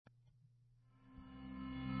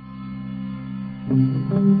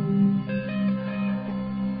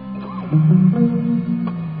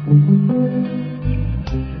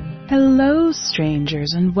Hello,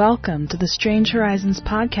 strangers, and welcome to the Strange Horizons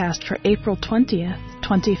podcast for April 20th,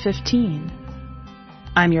 2015.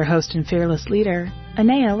 I'm your host and fearless leader,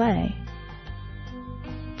 Anaea Lay.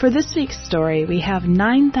 For this week's story, we have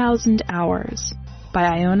 9,000 Hours by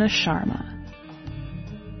Iona Sharma.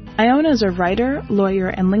 Iona is a writer, lawyer,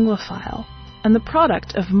 and linguophile, and the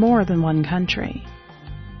product of more than one country.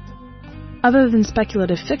 Other than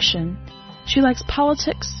speculative fiction, she likes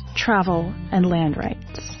politics, travel, and land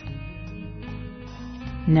rights.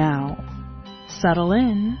 Now, settle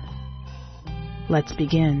in. Let's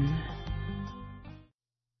begin.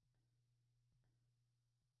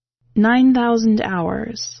 9,000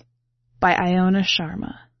 Hours by Iona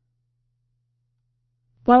Sharma.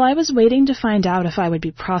 While I was waiting to find out if I would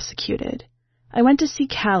be prosecuted, I went to see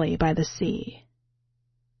Callie by the sea.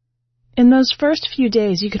 In those first few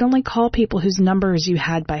days, you could only call people whose numbers you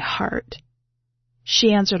had by heart.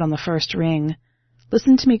 She answered on the first ring,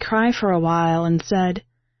 listened to me cry for a while, and said,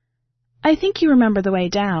 "I think you remember the way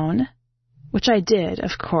down," which I did,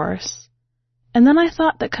 of course. And then I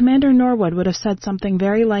thought that Commander Norwood would have said something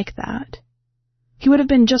very like that. He would have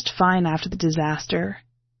been just fine after the disaster.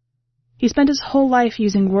 He spent his whole life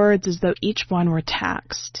using words as though each one were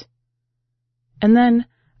taxed. And then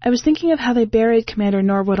I was thinking of how they buried Commander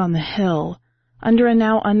Norwood on the hill, under a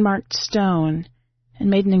now unmarked stone, and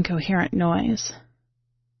made an incoherent noise.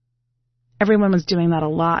 Everyone was doing that a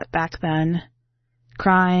lot back then.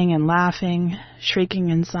 Crying and laughing, shrieking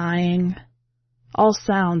and sighing. All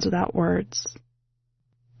sounds without words.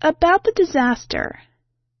 About the disaster.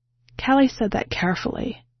 Callie said that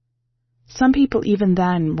carefully. Some people even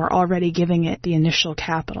then were already giving it the initial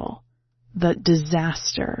capital, the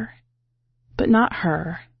disaster. But not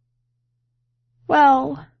her.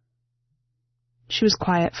 Well, she was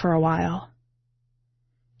quiet for a while.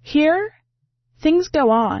 Here, things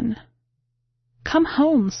go on. Come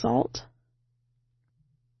home, Salt.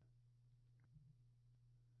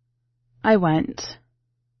 I went.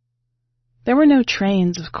 There were no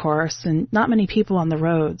trains, of course, and not many people on the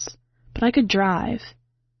roads, but I could drive.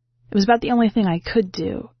 It was about the only thing I could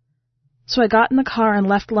do. So I got in the car and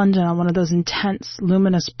left London on one of those intense,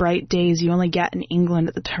 luminous, bright days you only get in England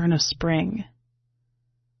at the turn of spring.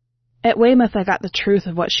 At Weymouth, I got the truth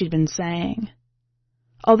of what she'd been saying.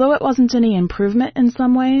 Although it wasn't any improvement in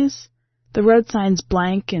some ways, the road signs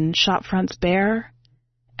blank and shop fronts bare,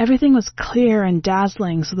 everything was clear and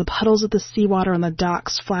dazzling, so the puddles of the seawater on the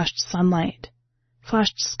docks flashed sunlight,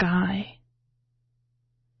 flashed sky.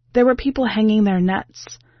 There were people hanging their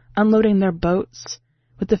nets, unloading their boats,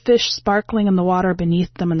 with the fish sparkling in the water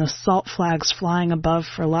beneath them and the salt flags flying above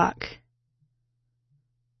for luck.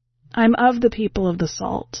 I'm of the people of the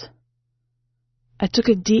salt. I took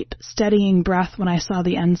a deep, steadying breath when I saw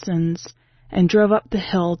the ensigns and drove up the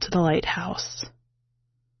hill to the lighthouse.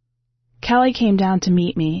 Callie came down to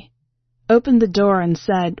meet me, opened the door and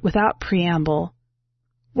said, without preamble,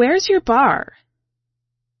 "Where's your bar?"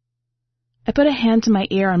 I put a hand to my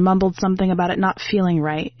ear and mumbled something about it not feeling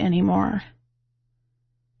right anymore.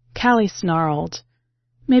 Callie snarled.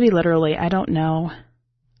 Maybe literally, I don't know.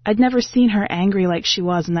 I'd never seen her angry like she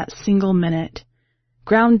was in that single minute,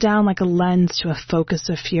 ground down like a lens to a focus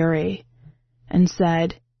of fury, and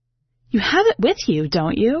said, "You have it with you,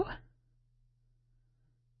 don't you?"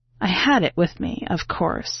 I had it with me, of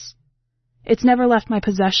course. It's never left my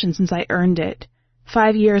possession since I earned it,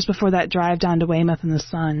 5 years before that drive down to Weymouth in the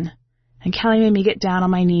sun, and Callie made me get down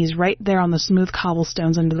on my knees right there on the smooth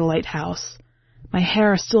cobblestones under the lighthouse, my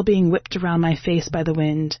hair still being whipped around my face by the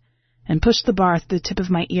wind, and pushed the bar through the tip of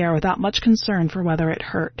my ear without much concern for whether it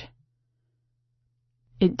hurt.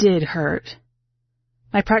 It did hurt.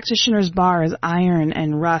 My practitioner's bar is iron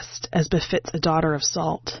and rust, as befits a daughter of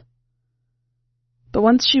salt. But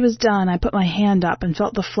once she was done, I put my hand up and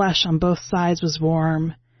felt the flesh on both sides was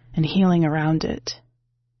warm and healing around it.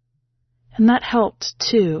 And that helped,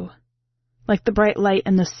 too, like the bright light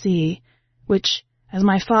in the sea, which, as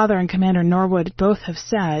my father and Commander Norwood both have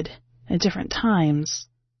said, at different times,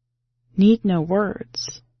 need no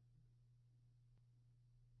words.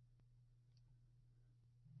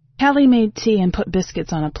 Callie made tea and put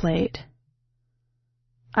biscuits on a plate.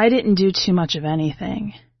 I didn't do too much of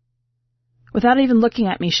anything. Without even looking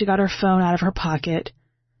at me, she got her phone out of her pocket,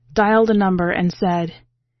 dialed a number, and said,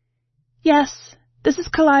 "Yes, this is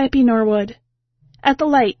Calliope Norwood. At the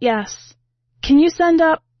light, yes. Can you send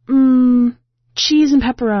up, cheese and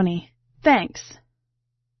pepperoni? Thanks."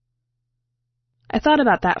 I thought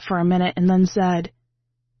about that for a minute and then said,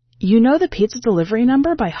 "You know the pizza delivery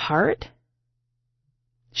number by heart?"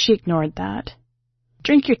 She ignored that.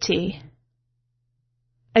 Drink your tea."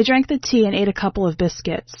 I drank the tea and ate a couple of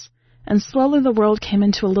biscuits, and slowly the world came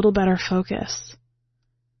into a little better focus.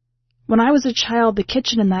 When I was a child, the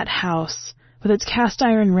kitchen in that house, with its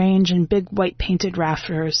cast-iron range and big white-painted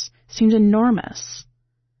rafters, seemed enormous.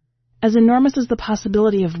 As enormous as the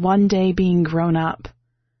possibility of one day being grown up,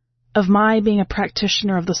 of my being a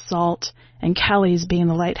practitioner of the salt and Callie's being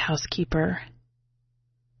the lighthouse keeper.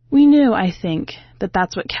 We knew, I think, that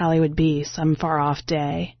that's what Callie would be some far-off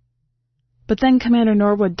day. But then Commander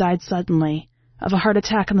Norwood died suddenly, of a heart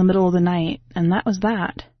attack in the middle of the night, and that was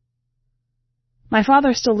that. My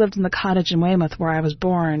father still lived in the cottage in Weymouth where I was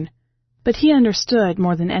born, but he understood,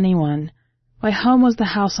 more than anyone, why home was the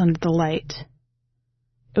house under the light.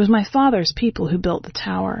 It was my father's people who built the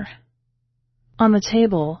tower. On the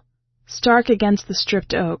table, stark against the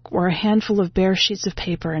stripped oak, were a handful of bare sheets of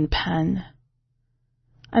paper and pen.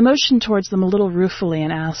 I motioned towards them a little ruefully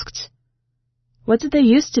and asked, "What did they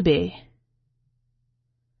used to be?"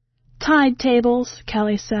 "Tide tables,"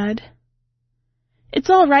 Callie said. "It's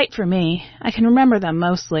all right for me. I can remember them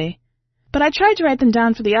mostly. But I tried to write them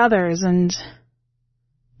down for the others, and..."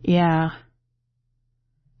 "Yeah.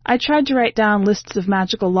 I tried to write down lists of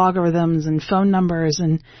magical logarithms and phone numbers,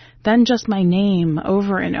 and then just my name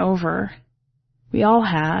over and over. We all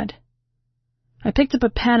had. I picked up a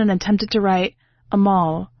pen and attempted to write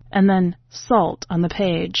Amal and then salt on the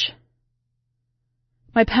page.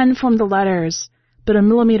 My pen formed the letters, but a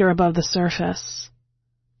millimeter above the surface.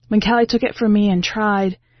 When Callie took it from me and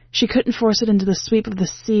tried, she couldn't force it into the sweep of the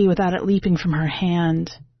sea without it leaping from her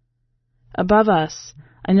hand. Above us,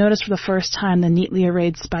 I noticed for the first time the neatly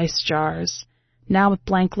arrayed spice jars, now with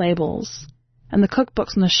blank labels, and the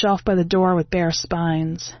cookbooks on the shelf by the door with bare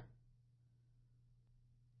spines.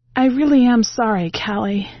 "I really am sorry,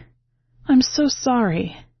 Callie. I'm so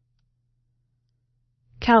sorry."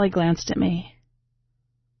 Callie glanced at me.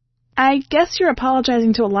 "I guess you're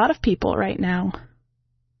apologizing to a lot of people right now."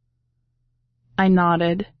 I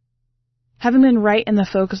nodded. Having been right in the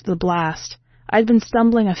focus of the blast, I'd been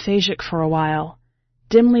stumbling aphasic for a while,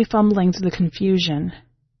 dimly fumbling through the confusion.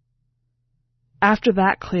 After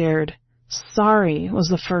that cleared, sorry was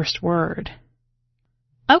the first word.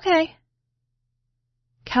 "Okay."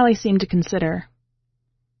 Callie seemed to consider.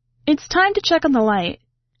 "It's time to check on the light.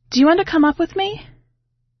 Do you want to come up with me?"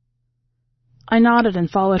 I nodded and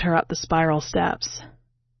followed her up the spiral steps.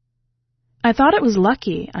 "I thought it was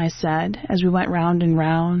lucky," I said, as we went round and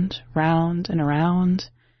round, round and around,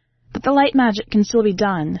 "that the light magic can still be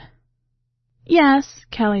done." "Yes,"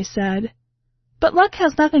 Callie said, "but luck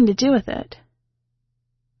has nothing to do with it."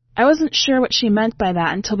 I wasn't sure what she meant by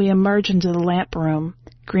that until we emerged into the lamp room,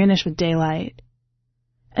 greenish with daylight.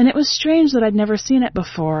 And it was strange that I'd never seen it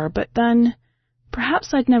before, but then,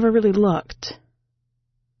 perhaps I'd never really looked.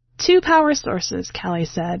 "2 power sources," Callie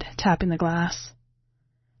said, tapping the glass.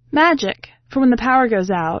 "Magic, for when the power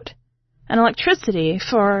goes out, and electricity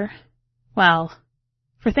for, well,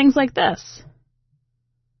 for things like this."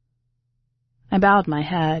 I bowed my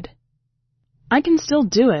head. "I can still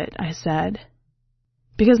do it," I said.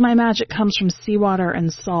 "Because my magic comes from seawater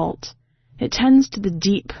and salt. It tends to the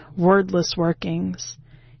deep, wordless workings,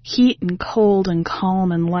 heat and cold and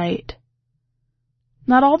calm and light.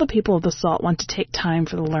 Not all the people of the salt want to take time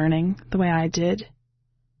for the learning, the way I did.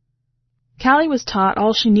 Callie was taught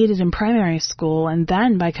all she needed in primary school and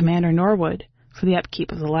then by Commander Norwood for the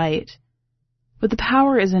upkeep of the light. But the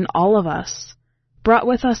power is in all of us, brought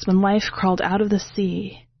with us when life crawled out of the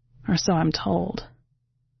sea, or so I'm told."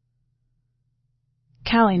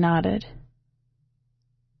 Callie nodded.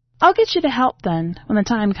 "I'll get you to help then, when the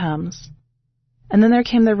time comes." And then there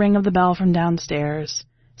came the ring of the bell from downstairs,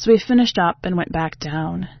 so we finished up and went back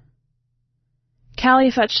down.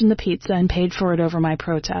 Callie fetched in the pizza and paid for it over my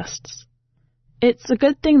protests. It's a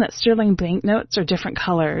good thing that sterling banknotes are different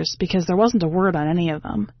colors, because there wasn't a word on any of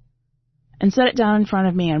them. And set it down in front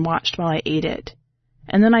of me and watched while I ate it.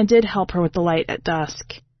 And then I did help her with the light at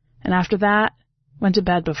dusk, and after that, went to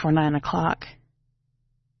bed before 9 o'clock.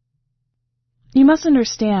 You must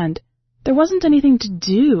understand, there wasn't anything to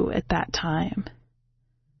do at that time.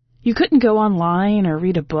 You couldn't go online or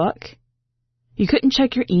read a book. You couldn't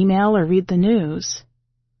check your email or read the news.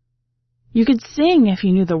 You could sing if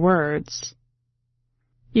you knew the words.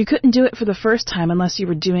 You couldn't do it for the first time unless you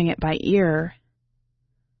were doing it by ear.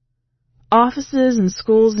 Offices and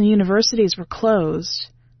schools and universities were closed,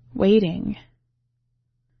 waiting.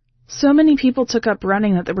 So many people took up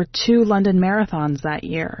running that there were 2 London marathons that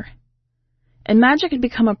year. And magic had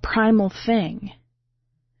become a primal thing.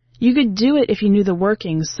 You could do it if you knew the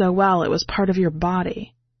workings so well it was part of your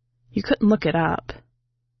body. You couldn't look it up.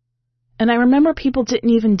 And I remember people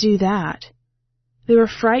didn't even do that. They were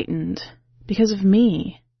frightened because of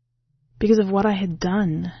me, because of what I had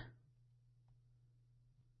done.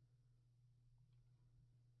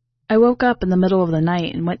 I woke up in the middle of the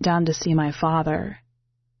night and went down to see my father.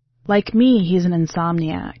 Like me, he's an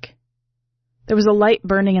insomniac. There was a light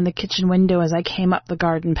burning in the kitchen window as I came up the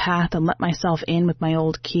garden path and let myself in with my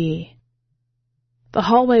old key. The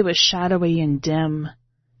hallway was shadowy and dim,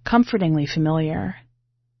 comfortingly familiar.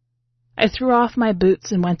 I threw off my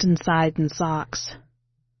boots and went inside in socks.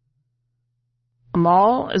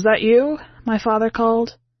 "Amal, is that you?" my father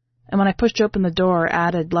called, and when I pushed open the door,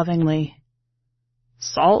 added lovingly,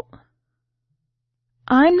 "Salt?"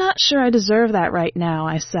 "I'm not sure I deserve that right now,"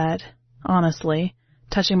 I said, honestly,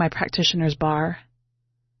 touching my practitioner's bar.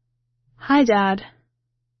 "Hi, Dad."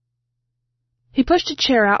 He pushed a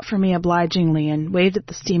chair out for me obligingly and waved at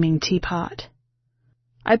the steaming teapot.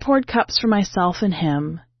 I poured cups for myself and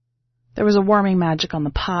him. There was a warming magic on the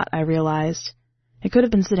pot, I realized. It could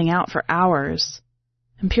have been sitting out for hours,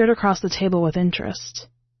 and peered across the table with interest.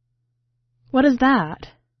 "What is that?"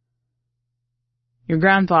 "Your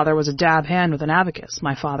grandfather was a dab hand with an abacus,"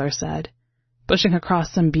 my father said, pushing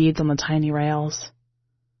across some beads on the tiny rails.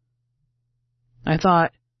 I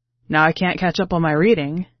thought, now I can't catch up on my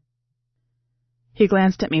reading. He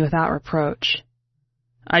glanced at me without reproach.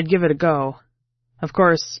 "I'd give it a go. Of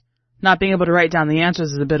course, not being able to write down the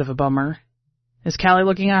answers is a bit of a bummer. Is Callie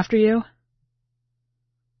looking after you?"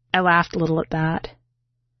 I laughed a little at that.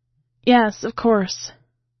 "Yes, of course."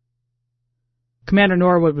 "Commander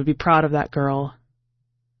Norwood would be proud of that girl."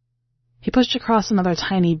 He pushed across another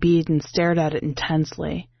tiny bead and stared at it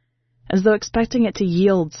intensely, as though expecting it to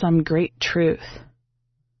yield some great truth.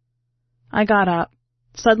 I got up,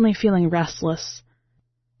 suddenly feeling restless,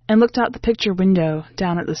 and looked out the picture window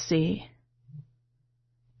down at the sea.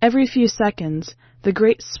 Every few seconds, the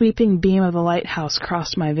great sweeping beam of the lighthouse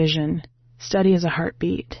crossed my vision, steady as a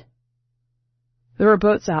heartbeat. There were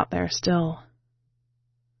boats out there still.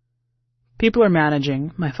 "People are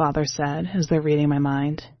managing," my father said, as though reading my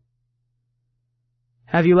mind.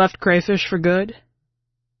 "Have you left Crayfish for good?"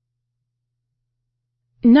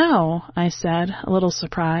 "No," I said, a little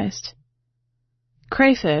surprised.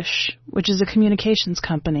 Crayfish, which is a communications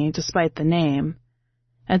company despite the name,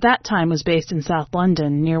 at that time was based in South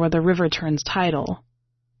London near where the river turns tidal,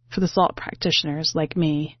 for the salt practitioners like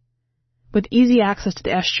me, with easy access to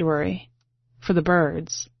the estuary, for the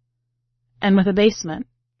birds, and with a basement,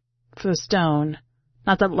 for the stone,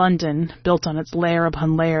 not that London, built on its layer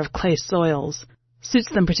upon layer of clay soils, suits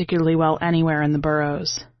them particularly well anywhere in the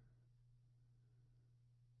boroughs.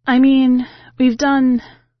 "I mean, we've done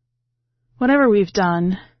whatever we've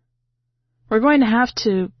done. We're going to have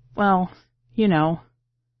to, well, you know,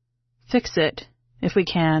 fix it, if we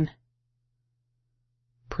can."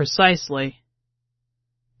 "Precisely."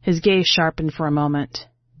 His gaze sharpened for a moment.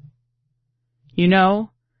 "You know,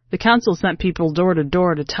 the council sent people door to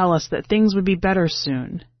door to tell us that things would be better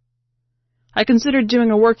soon. I considered doing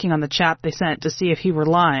a working on the chap they sent to see if he were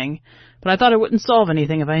lying, but I thought it wouldn't solve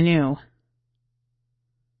anything if I knew."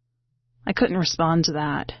 I couldn't respond to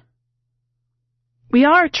that. "We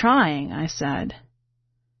are trying," I said.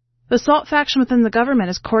 "The salt faction within the government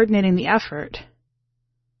is coordinating the effort."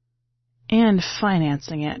 "And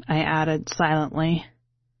financing it," I added silently.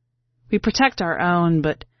 "We protect our own,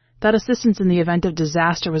 but that assistance in the event of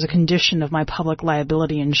disaster was a condition of my public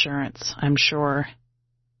liability insurance, I'm sure."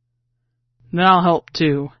 "Then I'll help,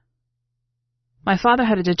 too." My father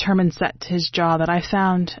had a determined set to his jaw that I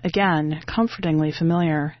found, again, comfortingly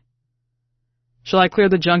familiar. "Shall I clear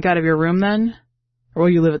the junk out of your room, then? Or will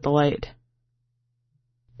you live at the light?"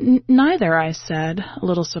 "Neither," I said, a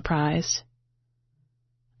little surprised.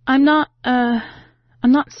 I'm not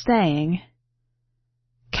staying.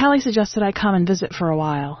 Callie suggested I come and visit for a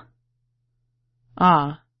while."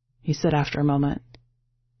 "Ah," he said after a moment.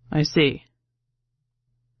 "I see."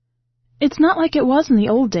 "It's not like it was in the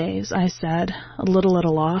old days," I said, a little at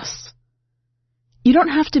a loss. "You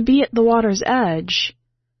don't have to be at the water's edge.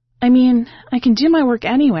 I mean, I can do my work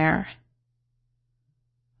anywhere."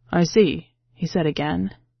 "I see," he said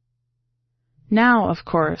again. Now, of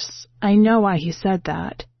course, I know why he said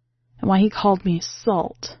that, and why he called me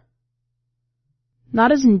Salt.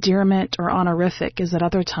 Not as endearment or honorific as at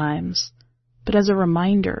other times, but as a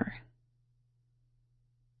reminder.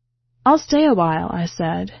 "I'll stay a while," I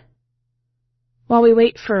said. "While we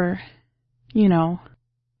wait for, you know."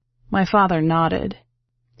 My father nodded.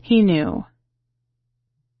 He knew.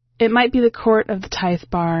 It might be the court of the tithe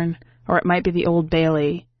barn, or it might be the Old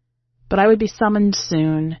Bailey, but I would be summoned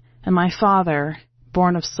soon, and my father,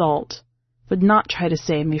 born of salt, would not try to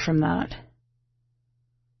save me from that.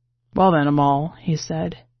 "Well then, Amal," he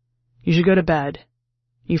said, "you should go to bed.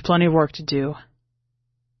 You've plenty of work to do.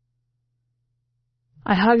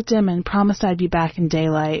 I hugged him and promised I'd be back in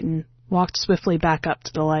daylight and walked swiftly back up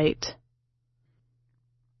to the light.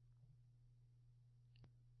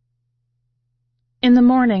 In the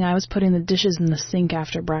morning, I was putting the dishes in the sink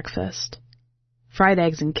after breakfast. Fried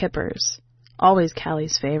eggs and kippers, always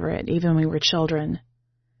Callie's favorite, even when we were children.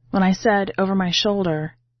 When I said, over my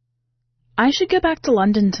shoulder, I should go back to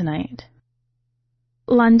London tonight.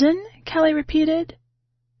 London? Callie repeated.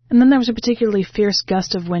 And then there was a particularly fierce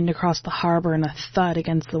gust of wind across the harbor and a thud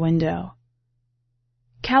against the window.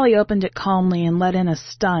 Callie opened it calmly and let in a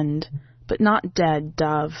stunned, but not dead,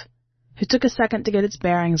 dove, who took a second to get its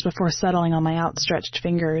bearings before settling on my outstretched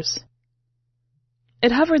fingers.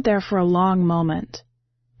 It hovered there for a long moment,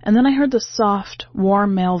 and then I heard the soft,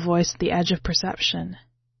 warm male voice at the edge of perception.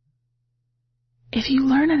 If you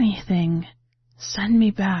learn anything, send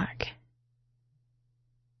me back.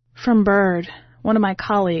 From Bird, one of my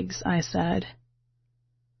colleagues, I said.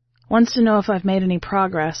 Wants to know if I've made any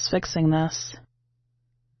progress fixing this.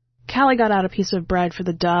 Callie got out a piece of bread for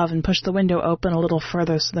the dove and pushed the window open a little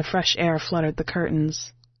further so the fresh air fluttered the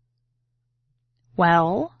curtains.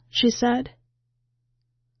 Well, she said.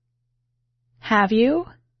 Have you?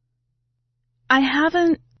 I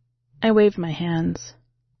haven't... I waved my hands.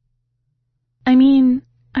 I mean,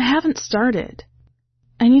 I haven't started.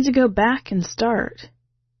 I need to go back and start.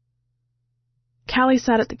 Callie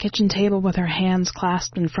sat at the kitchen table with her hands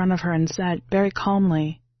clasped in front of her and said, very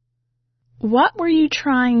calmly, What were you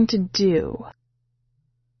trying to do?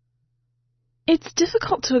 It's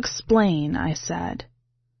difficult to explain, I said,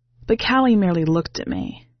 but Callie merely looked at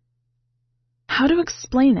me. How to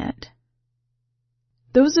explain it?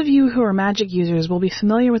 Those of you who are magic users will be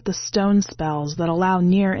familiar with the stone spells that allow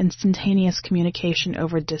near instantaneous communication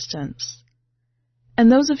over distance.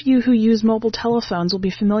 And those of you who use mobile telephones will be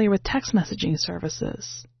familiar with text messaging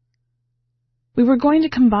services. We were going to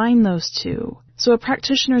combine those two, so a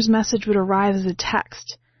practitioner's message would arrive as a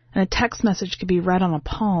text, and a text message could be read on a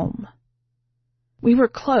palm. We were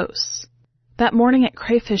close. That morning at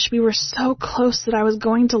Crayfish, we were so close that I was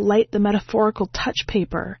going to light the metaphorical touch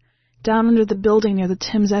paper down under the building near the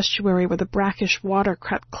Thames estuary where the brackish water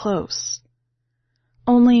crept close.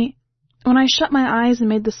 Only, when I shut my eyes and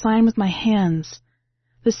made the sign with my hands,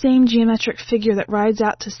 the same geometric figure that rides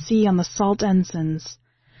out to sea on the salt ensigns,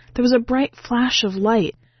 there was a bright flash of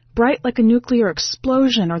light, bright like a nuclear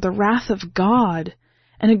explosion or the wrath of God,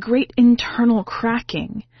 and a great internal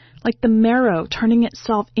cracking, like the marrow turning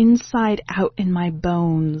itself inside out in my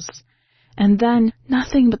bones, and then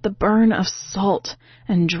nothing but the burn of salt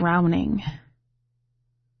and drowning.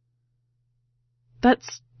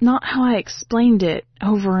 That's not how I explained it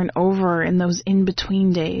over and over in those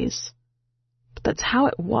in-between days. That's how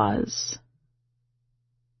it was.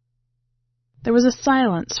 There was a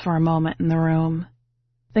silence for a moment in the room.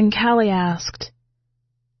 Then Callie asked,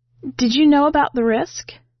 Did you know about the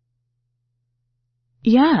risk?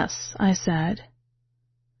 Yes, I said.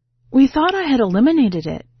 We thought I had eliminated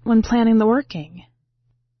it when planning the working.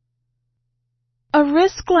 A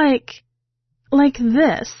risk like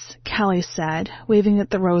this, Callie said, waving at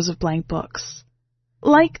the rows of blank books.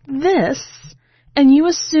 Like this? And you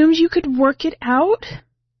assumed you could work it out?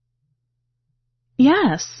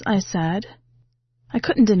 Yes, I said. I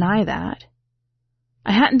couldn't deny that.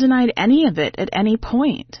 I hadn't denied any of it at any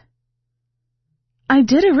point. I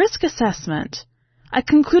did a risk assessment. I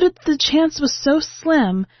concluded that the chance was so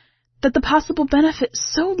slim, that the possible benefit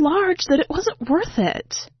so large that it wasn't worth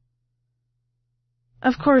it.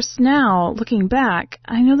 Of course, now, looking back,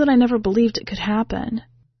 I know that I never believed it could happen.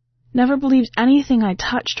 Never believed anything I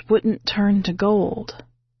touched wouldn't turn to gold.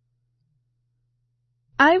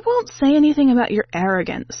 I won't say anything about your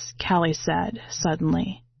arrogance, Callie said,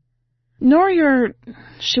 suddenly. Nor your,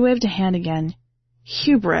 she waved a hand again,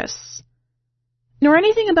 hubris. Nor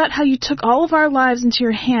anything about how you took all of our lives into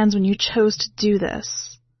your hands when you chose to do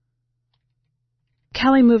this.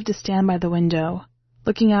 Callie moved to stand by the window,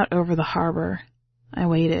 looking out over the harbor. I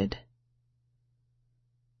waited.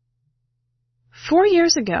 4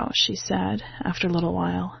 years ago, she said, after a little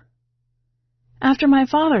while. After my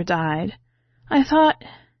father died, I thought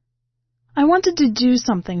I wanted to do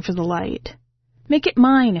something for the light. Make it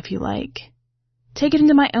mine, if you like. Take it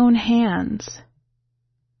into my own hands.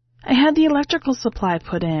 I had the electrical supply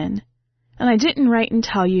put in, and I didn't write and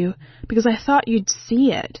tell you because I thought you'd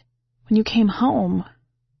see it when you came home.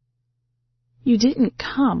 You didn't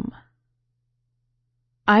come.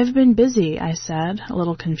 I've been busy, I said, a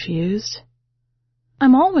little confused.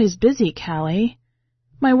 I'm always busy, Callie.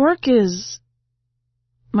 My work is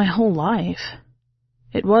my whole life.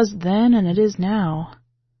 It was then and it is now.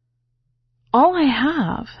 All I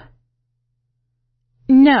have.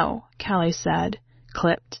 No, Callie said,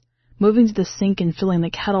 clipped, moving to the sink and filling the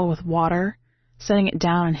kettle with water, setting it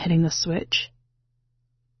down and hitting the switch.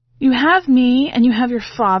 You have me, and you have your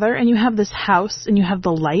father, and you have this house, and you have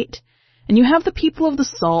the light, and you have the people of the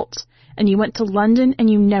salt, and you went to London, and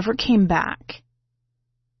you never came back.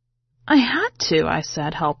 I had to, I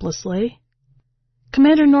said helplessly.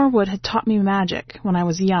 Commander Norwood had taught me magic when I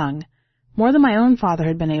was young, more than my own father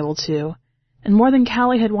had been able to, and more than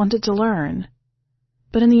Callie had wanted to learn.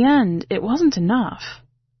 But in the end, it wasn't enough.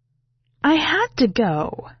 I had to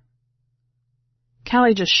go.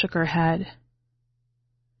 Callie just shook her head.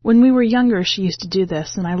 When we were younger, she used to do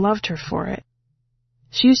this, and I loved her for it.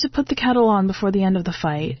 She used to put the kettle on before the end of the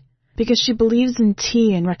fight, because she believes in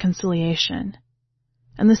tea and reconciliation.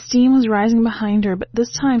 And the steam was rising behind her, but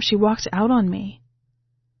this time she walked out on me.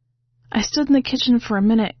 I stood in the kitchen for a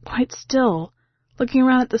minute, quite still, looking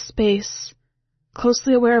around at the space,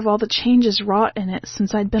 closely aware of all the changes wrought in it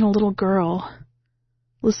since I'd been a little girl,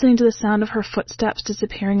 listening to the sound of her footsteps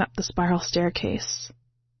disappearing up the spiral staircase.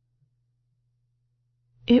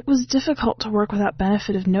 It was difficult to work without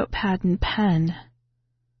benefit of notepad and pen,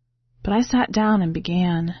 but I sat down and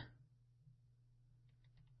began.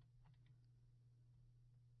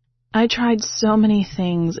 I tried so many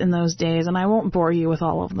things in those days, and I won't bore you with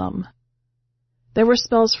all of them. There were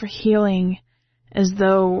spells for healing, as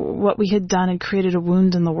though what we had done had created a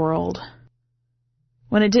wound in the world.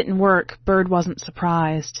 When it didn't work, Bird wasn't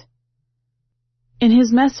surprised. In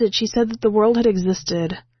his message, he said that the world had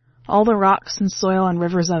existed, all the rocks and soil and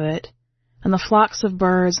rivers of it, and the flocks of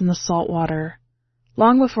birds and the salt water,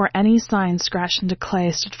 long before any sign scratched into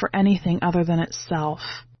clay stood for anything other than itself.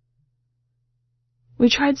 We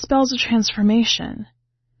tried spells of transformation,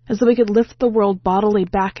 as though we could lift the world bodily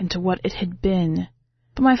back into what it had been,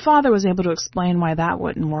 but my father was able to explain why that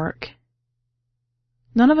wouldn't work.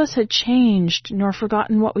 None of us had changed nor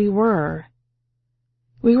forgotten what we were.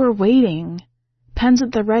 We were waiting, pens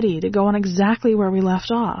at the ready, to go on exactly where we left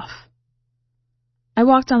off. I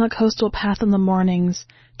walked down the coastal path in the mornings,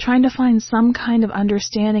 trying to find some kind of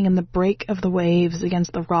understanding in the break of the waves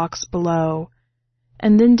against the rocks below,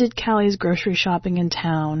 and then did Callie's grocery shopping in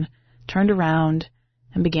town, turned around,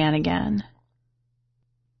 and began again.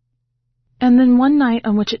 And then one night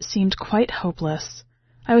on which it seemed quite hopeless,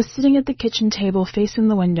 I was sitting at the kitchen table facing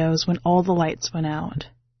the windows when all the lights went out.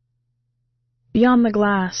 Beyond the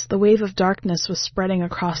glass, the wave of darkness was spreading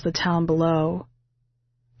across the town below.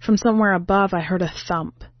 From somewhere above, I heard a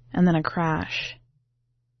thump, and then a crash.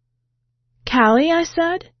 "Callie," I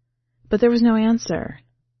said, but there was no answer.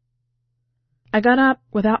 I got up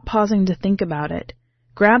without pausing to think about it,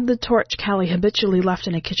 grabbed the torch Callie habitually left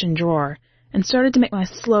in a kitchen drawer, and started to make my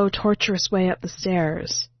slow, tortuous way up the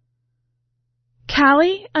stairs.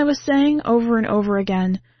 "Callie," I was saying over and over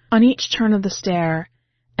again, on each turn of the stair,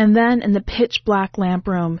 and then in the pitch-black lamp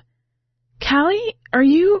room. "Callie, are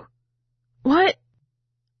you... what?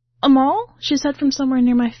 Amal?" she said from somewhere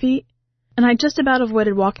near my feet, and I just about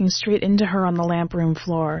avoided walking straight into her on the lamp room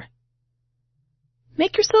floor.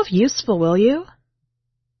 "Make yourself useful, will you?"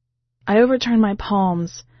 I overturned my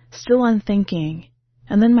palms, still unthinking,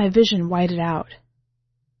 and then my vision whited out.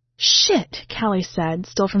 "Shit," Callie said,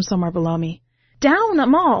 still from somewhere below me. "Down,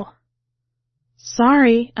 Amal!"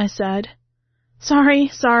 "Sorry," I said. Sorry.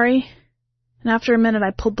 And after a minute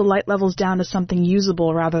I pulled the light levels down to something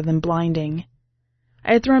usable rather than blinding.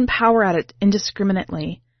 I had thrown power at it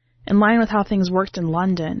indiscriminately, in line with how things worked in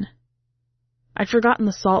London. I'd forgotten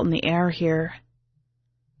the salt in the air here.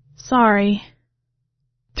 Sorry.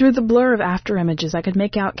 Through the blur of after-images, I could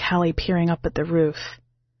make out Callie peering up at the roof.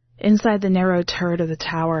 Inside the narrow turret of the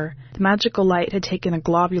tower, the magical light had taken a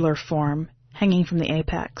globular form, hanging from the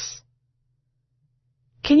apex.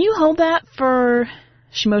 "Can you hold that for..."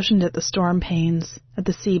 She motioned at the storm panes, at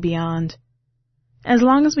the sea beyond. "As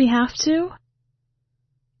long as we have to?"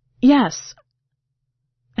 "Yes."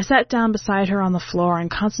 I sat down beside her on the floor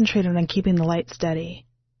and concentrated on keeping the light steady.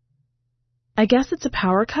 "I guess it's a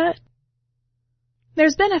power cut?"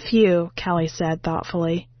 "There's been a few," Callie said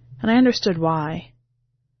thoughtfully, and I understood why.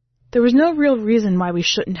 There was no real reason why we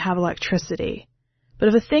shouldn't have electricity, but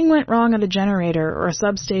if a thing went wrong at a generator or a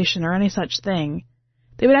substation or any such thing,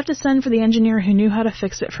 they would have to send for the engineer who knew how to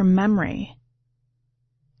fix it from memory.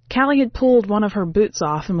 Callie had pulled one of her boots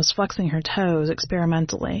off and was flexing her toes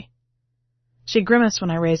experimentally. She grimaced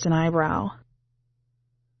when I raised an eyebrow.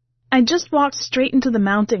 "I just walked straight into the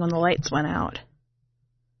mounting when the lights went out."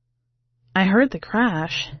 "I heard the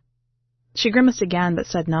crash." She grimaced again but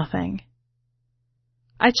said nothing.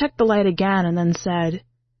 I checked the light again and then said,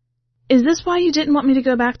 "Is this why you didn't want me to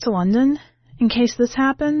go back to London, in case this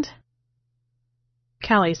happened?"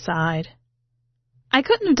 Callie sighed. I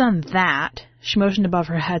couldn't have done that. She motioned above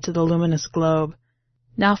her head to the luminous globe,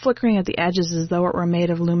 now flickering at the edges as though it were made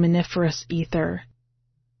of luminiferous ether.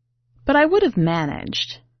 But I would have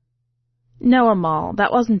managed. No, Amal,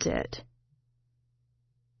 that wasn't it.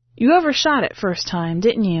 You overshot it first time,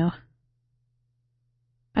 didn't you?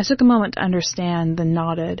 I took a moment to understand, then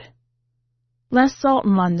nodded. Less salt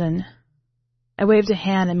in London. I waved a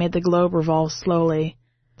hand and made the globe revolve slowly,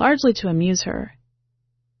 largely to amuse her.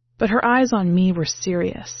 But her eyes on me were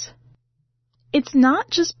serious. It's not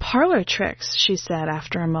just parlor tricks, she said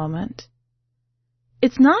after a moment.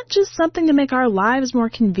 It's not just something to make our lives more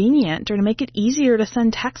convenient or to make it easier to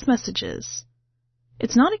send text messages.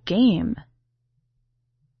 It's not a game.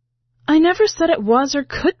 I never said it was or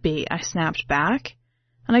could be, I snapped back,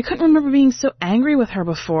 and I couldn't remember being so angry with her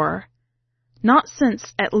before. Not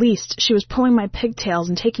since, at least, she was pulling my pigtails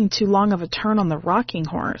and taking too long of a turn on the rocking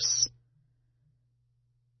horse.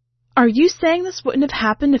 Are you saying this wouldn't have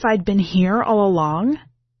happened if I'd been here all along?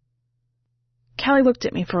 Callie looked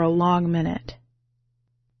at me for a long minute.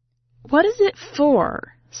 What is it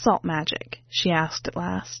for, salt magic? She asked at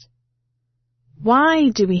last. Why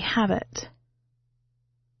do we have it?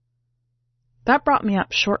 That brought me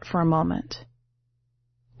up short for a moment.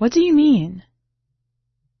 What do you mean?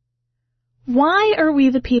 Why are we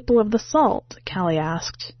the people of the salt? Callie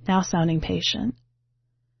asked, now sounding patient.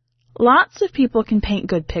 Lots of people can paint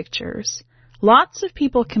good pictures. Lots of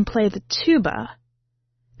people can play the tuba.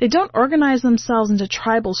 They don't organize themselves into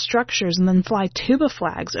tribal structures and then fly tuba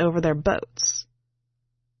flags over their boats.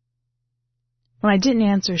 When I didn't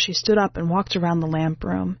answer, she stood up and walked around the lamp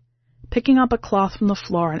room, picking up a cloth from the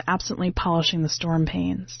floor and absently polishing the storm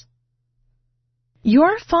panes.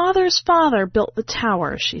 Your father's father built the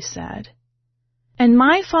tower, she said, and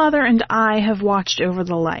my father and I have watched over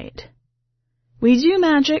the light. We do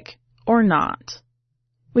magic or not.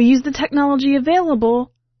 We use the technology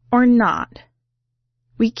available or not.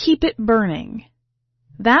 We keep it burning.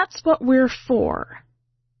 That's what we're for.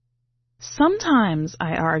 Sometimes,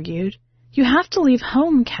 I argued, you have to leave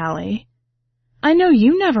home, Callie. I know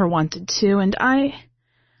you never wanted to, and I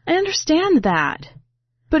understand that.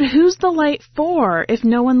 But who's the light for if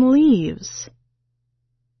no one leaves?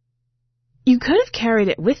 You could have carried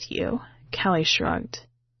it with you, Callie shrugged.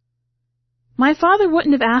 My father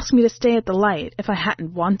wouldn't have asked me to stay at the light if I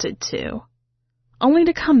hadn't wanted to. Only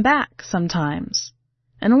to come back sometimes,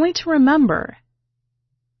 and only to remember.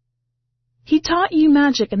 He taught you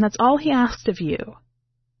magic, and that's all he asked of you.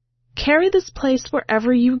 Carry this place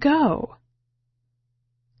wherever you go.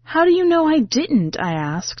 How do you know I didn't? I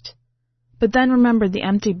asked, but then remembered the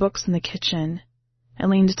empty books in the kitchen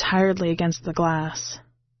and leaned tiredly against the glass.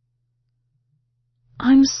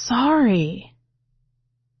 I'm sorry.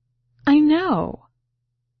 I know.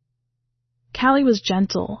 Callie was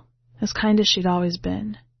gentle, as kind as she'd always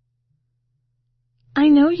been. I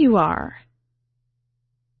know you are.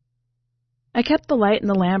 I kept the light in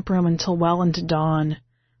the lamp room until well into dawn,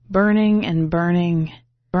 burning and burning,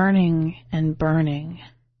 burning and burning.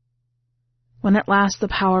 When at last the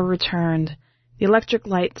power returned, the electric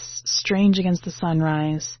lights strange against the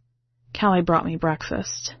sunrise, Callie brought me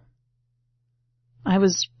breakfast. I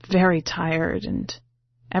was very tired, and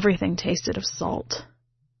everything tasted of salt.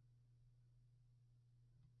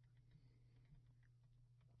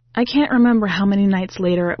 I can't remember how many nights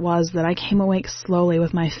later it was that I came awake slowly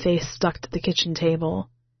with my face stuck to the kitchen table,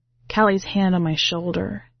 Callie's hand on my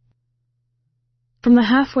shoulder. From the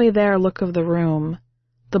halfway there look of the room,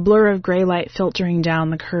 the blur of gray light filtering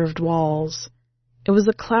down the curved walls, it was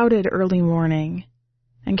a clouded early morning,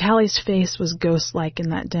 and Callie's face was ghost-like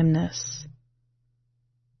in that dimness.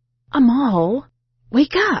 Amal,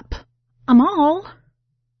 wake up! Amal!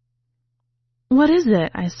 What is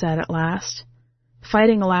it? I said at last,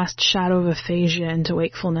 fighting a last shadow of aphasia into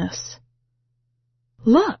wakefulness.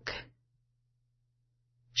 Look!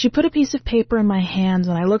 She put a piece of paper in my hands,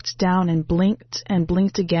 and I looked down and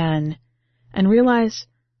blinked again, and realized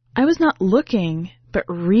I was not looking, but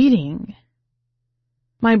reading.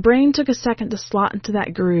 My brain took a second to slot into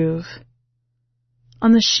that groove.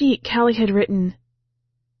 On the sheet, Callie had written,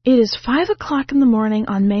 "It is 5 o'clock in the morning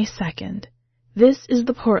on May 2nd. This is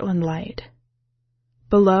the Portland light."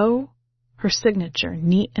 Below, her signature,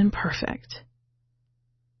 neat and perfect.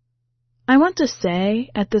 I want to say,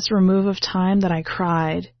 at this remove of time, that I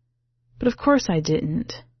cried, but of course I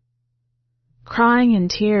didn't. Crying and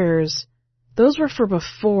tears, those were for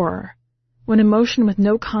before, when emotion with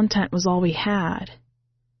no content was all we had.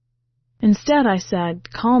 Instead, I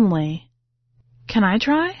said, calmly, "Can I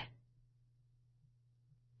try?"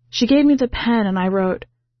 She gave me the pen, and I wrote,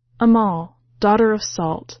 "Amal, daughter of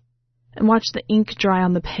salt, and watched the ink dry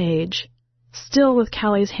on the page, still with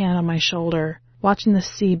Callie's hand on my shoulder, watching the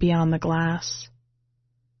sea beyond the glass.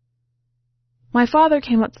 My father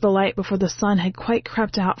came up to the light before the sun had quite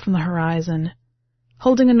crept out from the horizon,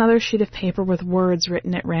 holding another sheet of paper with words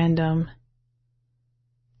written at random.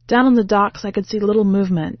 Down on the docks I could see little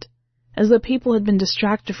movement, as though people had been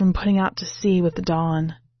distracted from putting out to sea with the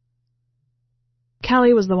dawn.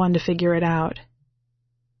 Callie was the one to figure it out.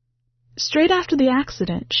 "Straight after the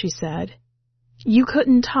accident," she said, "you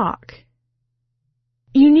couldn't talk."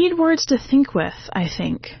 "You need words to think with, I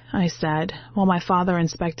think," I said, while my father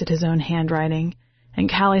inspected his own handwriting,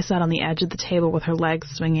 and Callie sat on the edge of the table with her legs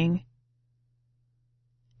swinging.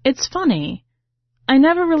 "It's funny. I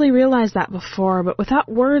never really realized that before, but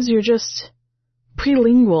without words you're just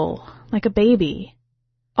prelingual, like a baby.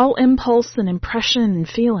 All impulse and impression and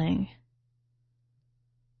feeling."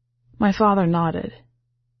 My father nodded.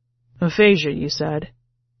 "Aphasia, you said.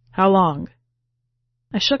 How long?"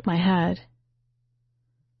 I shook my head.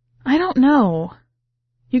 "I don't know.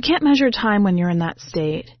 You can't measure time when you're in that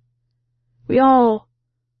state. We all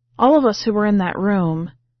of us who were in that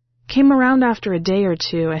room, came around after a day or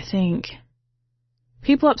two, I think.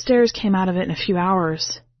 People upstairs came out of it in a few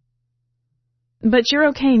hours." "But you're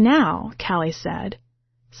okay now," Callie said,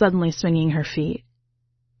 suddenly swinging her feet.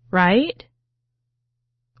 "Right?"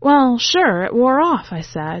 "Well, sure, it wore off," I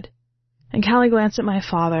said, and Callie glanced at my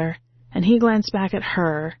father, and he glanced back at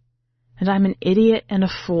her, and I'm an idiot and a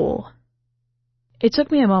fool. It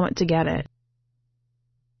took me a moment to get it.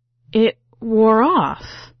 "It wore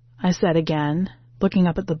off," I said again, looking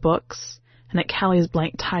up at the books and at Callie's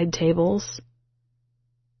blank tide tables.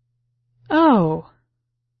 "Oh.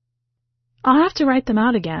 I'll have to write them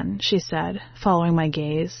out again," she said, following my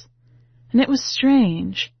gaze. And it was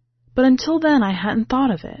strange, but until then I hadn't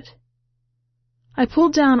thought of it. I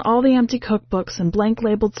pulled down all the empty cookbooks and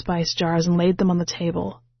blank-labeled spice jars and laid them on the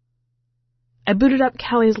table. I booted up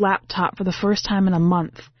Callie's laptop for the first time in a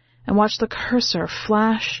month and watched the cursor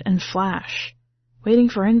flash and flash, waiting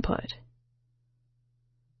for input.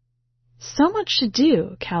 "So much to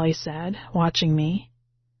do," Callie said, watching me.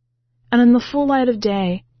 And in the full light of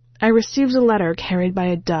day, I received a letter carried by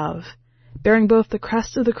a dove, bearing both the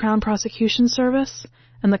crest of the Crown Prosecution Service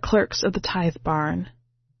and the clerks of the tithe barn.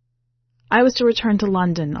 I was to return to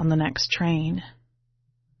London on the next train.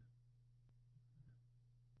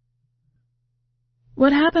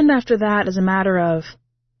 What happened after that is a matter of,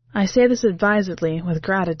 I say this advisedly with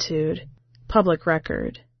gratitude, public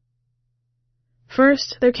record.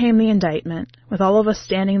 First, there came the indictment, with all of us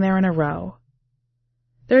standing there in a row.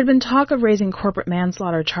 There had been talk of raising corporate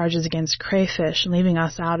manslaughter charges against Crayfish and leaving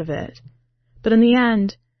us out of it, but in the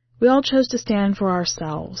end, we all chose to stand for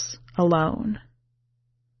ourselves, alone.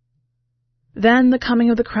 Then the coming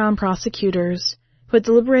of the Crown prosecutors, who had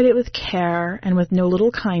deliberated with care and with no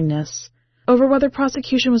little kindness over whether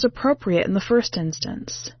prosecution was appropriate in the first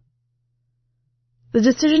instance. The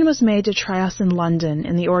decision was made to try us in London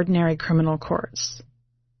in the ordinary criminal courts.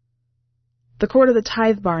 The court of the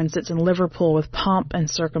tithe barn sits in Liverpool with pomp and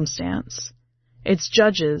circumstance. Its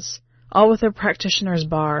judges, all with their practitioners'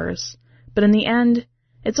 bars, but in the end,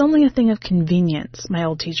 it's only a thing of convenience, my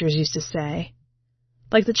old teachers used to say,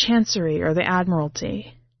 like the Chancery or the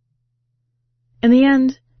Admiralty. In the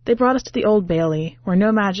end, they brought us to the Old Bailey, where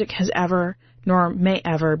no magic has ever, nor may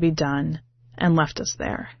ever, be done, and left us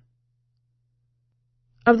there.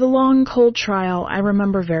 Of the long, cold trial, I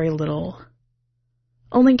remember very little.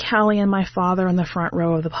 Only Callie and my father in the front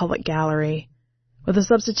row of the public gallery, with a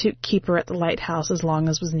substitute keeper at the lighthouse as long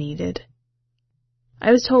as was needed.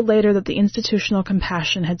 I was told later that the institutional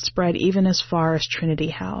compassion had spread even as far as Trinity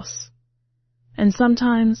House. And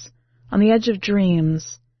sometimes, on the edge of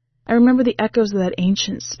dreams, I remember the echoes of that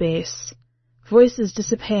ancient space, voices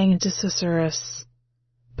dissipating into susurrus,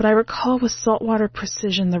 but I recall with saltwater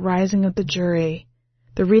precision the rising of the jury,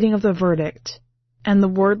 the reading of the verdict, and the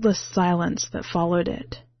wordless silence that followed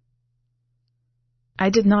it. I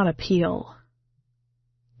did not appeal.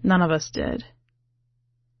 None of us did.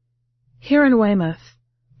 Here in Weymouth,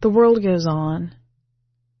 the world goes on.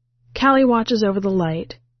 Callie watches over the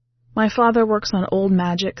light. My father works on old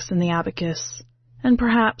magics in the abacus, and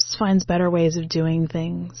perhaps finds better ways of doing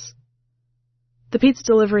things. The pizza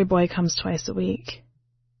delivery boy comes twice a week.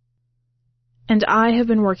 And I have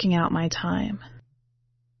been working out my time.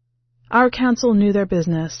 Our council knew their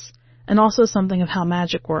business, and also something of how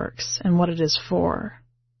magic works and what it is for.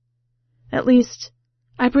 At least,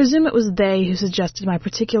 I presume it was they who suggested my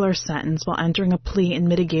particular sentence while entering a plea in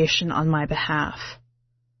mitigation on my behalf.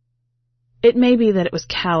 It may be that it was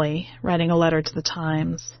Callie writing a letter to the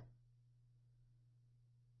Times.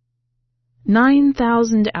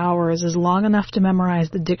 9,000 hours is long enough to memorize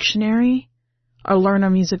the dictionary, or learn a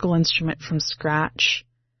musical instrument from scratch,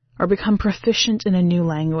 or become proficient in a new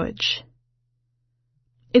language.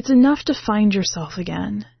 It's enough to find yourself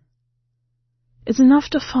again. It's enough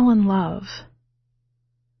to fall in love.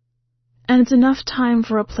 And it's enough time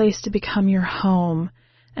for a place to become your home,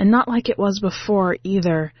 and not like it was before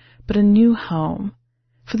either, but a new home,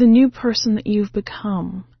 for the new person that you've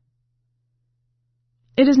become.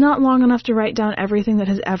 It is not long enough to write down everything that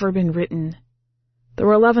has ever been written. There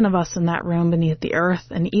were 11 of us in that room beneath the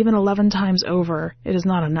earth, and even 11 times over, it is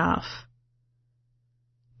not enough.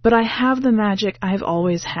 But I have the magic I've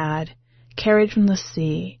always had, carried from the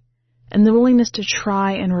sea, and the willingness to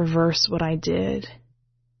try and reverse what I did.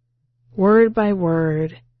 Word by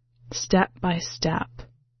word, step by step,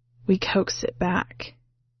 we coax it back.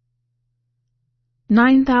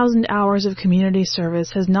 9,000 hours of community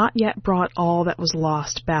service has not yet brought all that was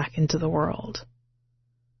lost back into the world.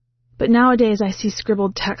 But nowadays I see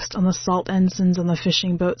scribbled text on the salt ensigns on the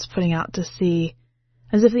fishing boats putting out to sea,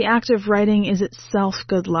 as if the act of writing is itself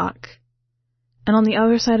good luck. And on the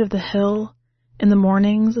other side of the hill, in the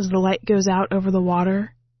mornings as the light goes out over the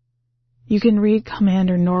water, you can read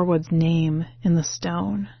Commander Norwood's name in the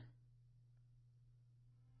stone.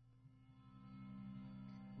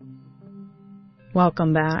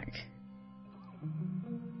 Welcome back.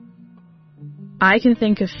 I can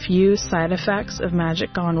think of few side effects of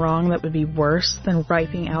magic gone wrong that would be worse than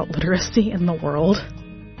wiping out literacy in the world.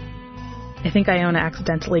 I think Iona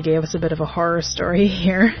accidentally gave us a bit of a horror story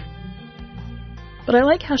here. But I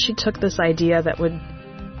like how she took this idea that would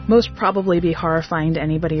most probably be horrifying to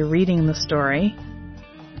anybody reading the story,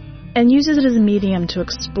 and uses it as a medium to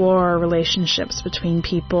explore relationships between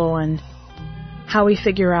people and how we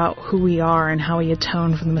figure out who we are and how we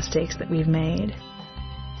atone for the mistakes that we've made.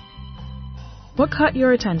 What caught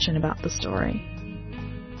your attention about the story?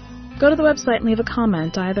 Go to the website and leave a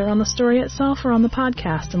comment either on the story itself or on the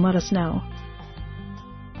podcast and let us know.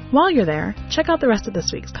 While you're there, check out the rest of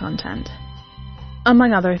this week's content.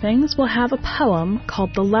 Among other things, we'll have a poem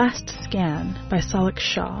called The Last Scan by Salik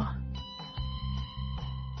Shah.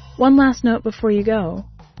 One last note before you go.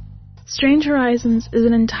 Strange Horizons is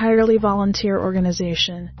an entirely volunteer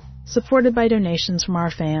organization, supported by donations from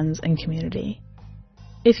our fans and community.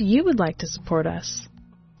 If you would like to support us,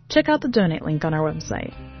 check out the donate link on our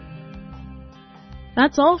website.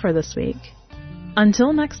 That's all for this week.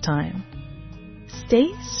 Until next time,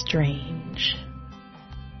 stay strange.